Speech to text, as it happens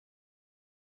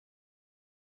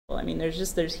I mean,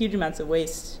 there's huge amounts of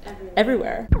waste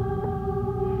everywhere.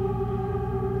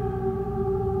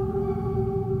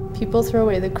 People throw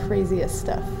away the craziest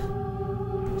stuff.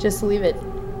 Just leave it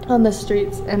on the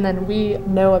streets, and then we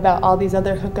know about all these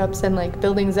other hookups and like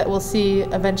buildings that we'll see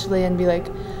eventually and be like,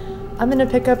 I'm gonna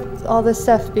pick up all this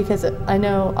stuff because I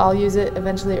know I'll use it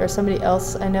eventually, or somebody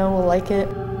else I know will like it.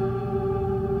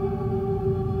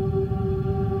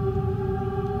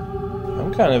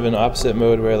 I'm kind of in opposite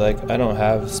mode where like I don't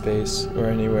have space or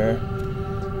anywhere,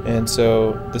 and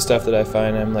so the stuff that I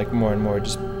find, I'm like more and more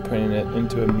just putting it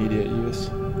into immediate use.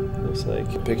 Just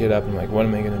like pick it up and like, what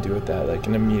am I gonna do with that? Like,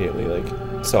 and immediately like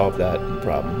solve that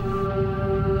problem.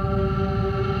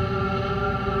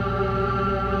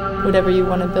 Whatever you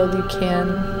want to build, you can,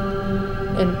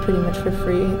 and pretty much for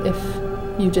free if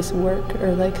you just work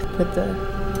or like put the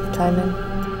time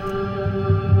in.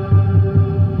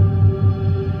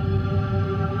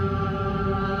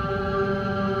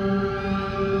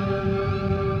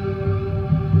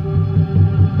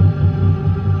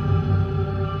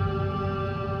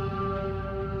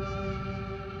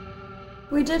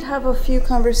 We did have a few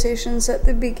conversations at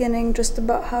the beginning just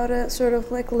about how to sort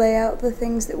of like lay out the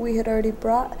things that we had already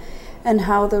brought and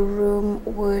how the room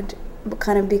would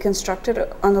kind of be constructed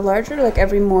on the larger. Like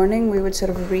every morning we would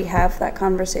sort of re-have that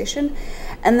conversation,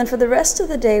 and then for the rest of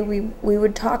the day we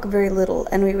would talk very little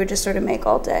and we would just sort of make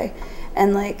all day.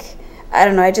 And like, I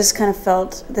don't know, I just kind of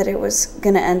felt that it was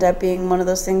going to end up being one of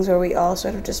those things where we all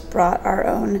sort of just brought our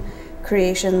own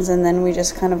creations and then we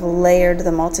just kind of layered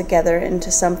them all together into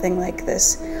something like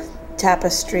this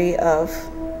tapestry of,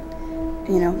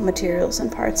 you know, materials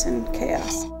and parts and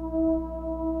chaos.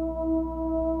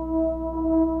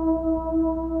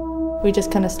 We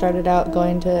just kind of started out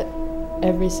going to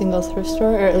every single thrift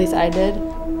store, or at least I did,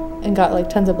 and got like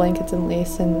tons of blankets and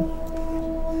lace, and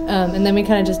then we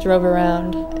kind of just drove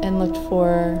around and looked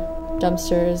for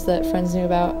dumpsters that friends knew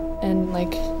about and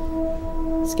like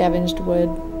scavenged wood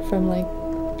from like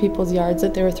people's yards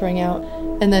that they were throwing out.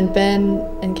 And then Ben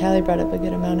and Callie brought up a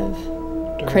good amount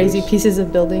of crazy pieces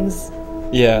of buildings.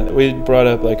 Yeah, we brought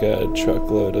up like a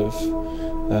truckload of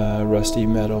rusty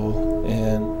metal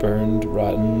and burned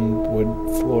rotten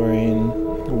wood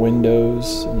flooring,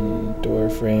 windows and door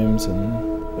frames, and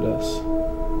what else?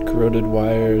 Corroded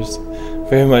wires,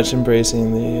 very much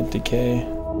embracing the decay.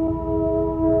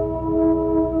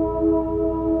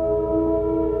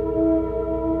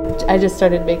 I just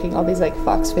started making all these like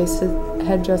fox face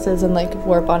headdresses and like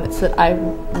war bonnets that I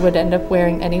would end up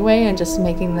wearing anyway, and just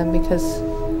making them because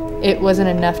it wasn't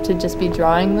enough to just be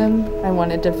drawing them. I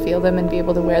wanted to feel them and be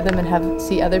able to wear them and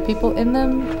see other people in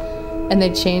them, and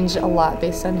they change a lot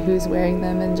based on who's wearing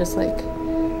them, and just like,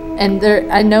 and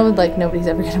I know like nobody's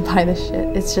ever gonna buy this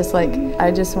shit. It's just like,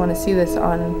 I just want to see this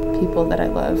on people that I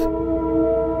love.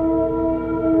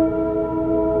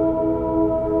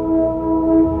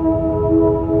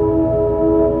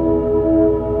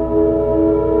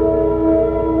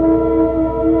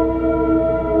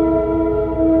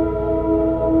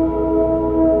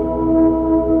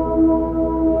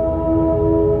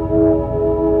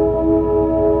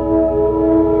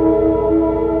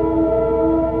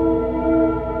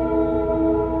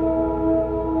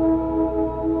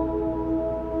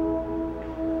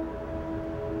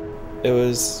 It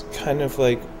was kind of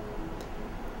like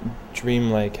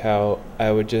dreamlike how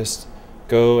I would just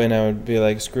go and I would be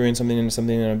like screwing something into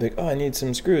something, and I'd be like, oh, I need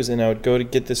some screws, and I would go to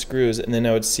get the screws, and then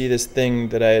I would see this thing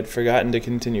that I had forgotten to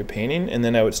continue painting, and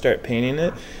then I would start painting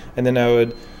it, and then I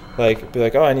would like be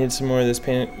like, oh, I need some more of this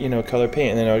paint, you know, color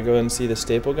paint, and then I would go and see the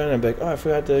staple gun, and I'd be like, oh, I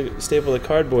forgot to staple the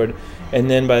cardboard, and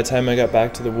then by the time I got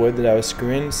back to the wood that I was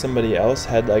screwing, somebody else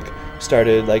had like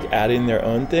started like adding their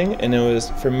own thing, and it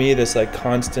was for me this like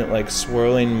constant like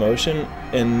swirling motion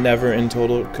and never in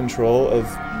total control of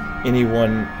any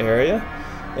one area.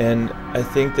 And I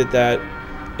think that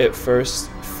at first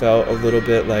felt a little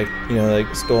bit like, you know,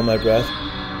 like stole my breath,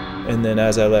 and then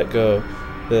as I let go,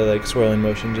 the like swirling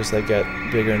motion just like got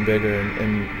bigger and bigger,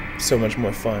 and so much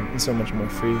more fun and so much more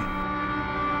free.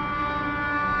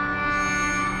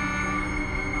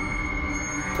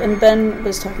 And Ben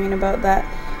was talking about that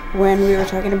when we were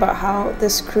talking about how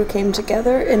this crew came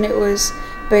together, and it was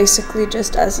basically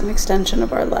just as an extension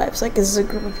of our lives. Like, this is a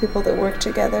group of people that work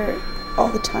together all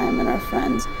the time and are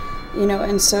friends, you know,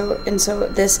 and so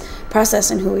this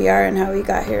process and who we are and how we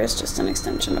got here is just an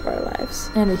extension of our lives.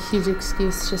 And a huge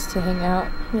excuse just to hang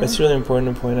out. Yeah. It's really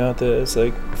important to point out that it's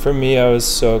like, for me, I was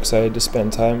so excited to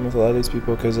spend time with a lot of these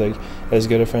people because like, as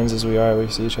good of friends as we are, we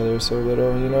see each other so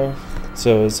little, you know?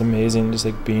 So it's amazing just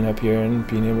like being up here and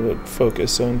being able to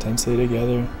focus so intensely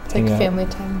together. It's like family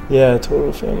time. Yeah,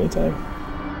 total family time.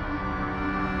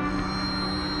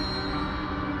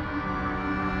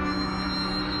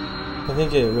 I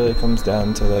think it really comes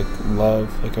down to like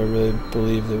love. Like I really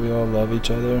believe that we all love each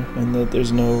other and that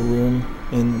there's no room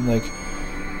in like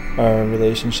our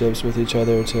relationships with each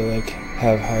other to like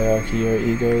have hierarchy or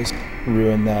egos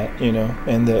ruin that, you know,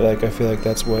 and that like I feel like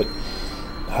that's what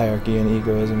hierarchy and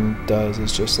egoism does,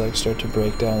 is just like start to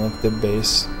break down like the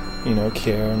base, you know,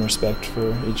 care and respect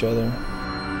for each other.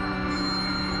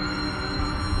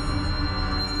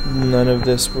 None of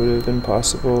this would have been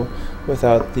possible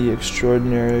without the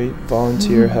extraordinary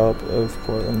volunteer help of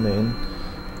Portland, Maine.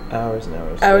 Hours and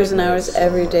hours. Hours and hours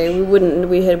every day.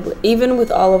 We had, even with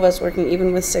all of us working,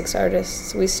 even with 6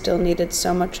 artists, we still needed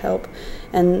so much help.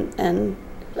 And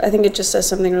I think it just says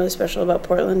something really special about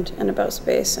Portland and about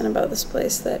space and about this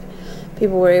place, that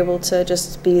people were able to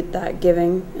just be that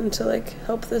giving and to like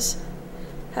help this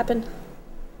happen.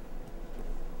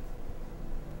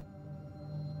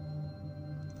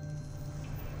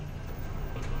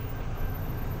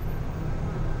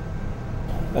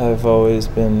 I've always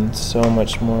been so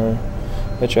much more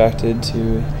attracted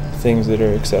to things that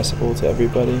are accessible to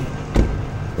everybody.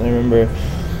 And I remember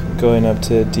going up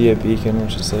to Dia Beacon,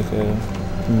 which is like a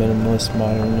minimalist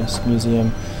modernist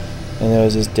museum, and there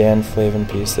was this Dan Flavin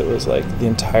piece that was like the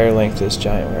entire length of this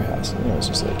giant warehouse, and it was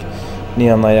just like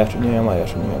neon light after neon light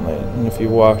after neon light. And if you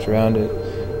walked around it,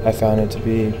 I found it to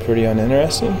be pretty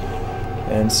uninteresting.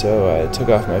 And so I took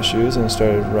off my shoes and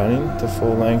started running the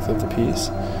full length of the piece,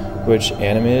 which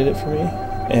animated it for me,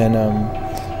 and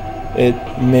it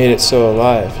made it so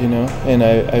alive, you know. And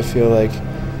I feel like,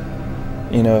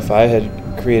 you know, if I had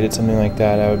created something like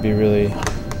that, I would be really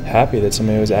happy that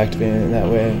somebody was activating it in that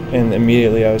way. And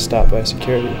immediately I was stopped by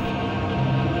security.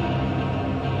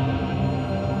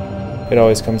 It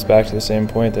always comes back to the same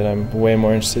point, that I'm way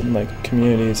more interested in like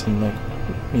communities and like,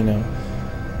 you know,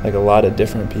 like a lot of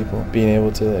different people being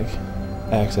able to like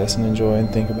access and enjoy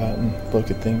and think about and look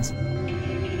at things.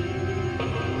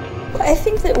 I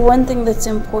think that one thing that's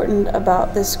important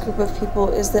about this group of people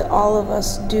is that all of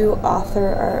us do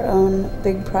author our own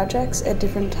big projects at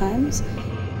different times.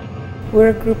 We're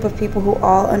a group of people who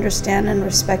all understand and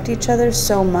respect each other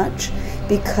so much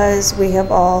because we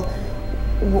have all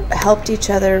helped each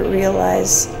other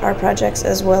realize our projects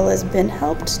as well as been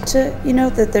helped to, you know,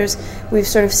 that we've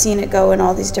sort of seen it go in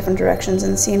all these different directions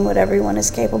and seen what everyone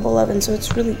is capable of, and so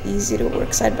it's really easy to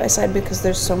work side by side because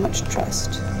there's so much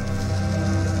trust.